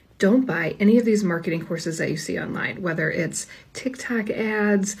Don't buy any of these marketing courses that you see online, whether it's TikTok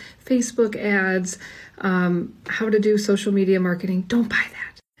ads, Facebook ads, how to do social media marketing. Don't buy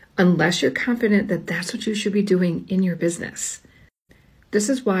that unless you're confident that that's what you should be doing in your business. This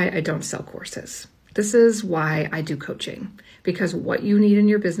is why I don't sell courses. This is why I do coaching, because what you need in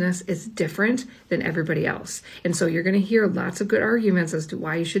your business is different than everybody else. And so you're going to hear lots of good arguments as to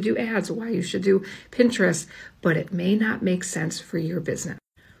why you should do ads, why you should do Pinterest, but it may not make sense for your business.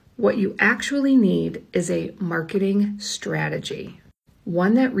 What you actually need is a marketing strategy,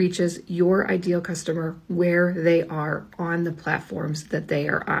 one that reaches your ideal customer where they are on the platforms that they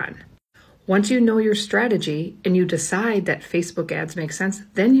are on. Once you know your strategy and you decide that Facebook ads make sense,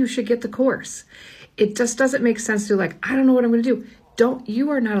 then you should get the course. It just doesn't make sense to I don't know what I'm going to do.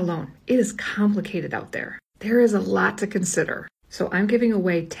 You are not alone. It is complicated out there. There is a lot to consider. So I'm giving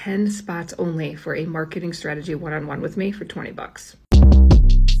away 10 spots only for a marketing strategy one-on-one with me for $20.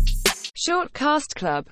 Shortcast Club.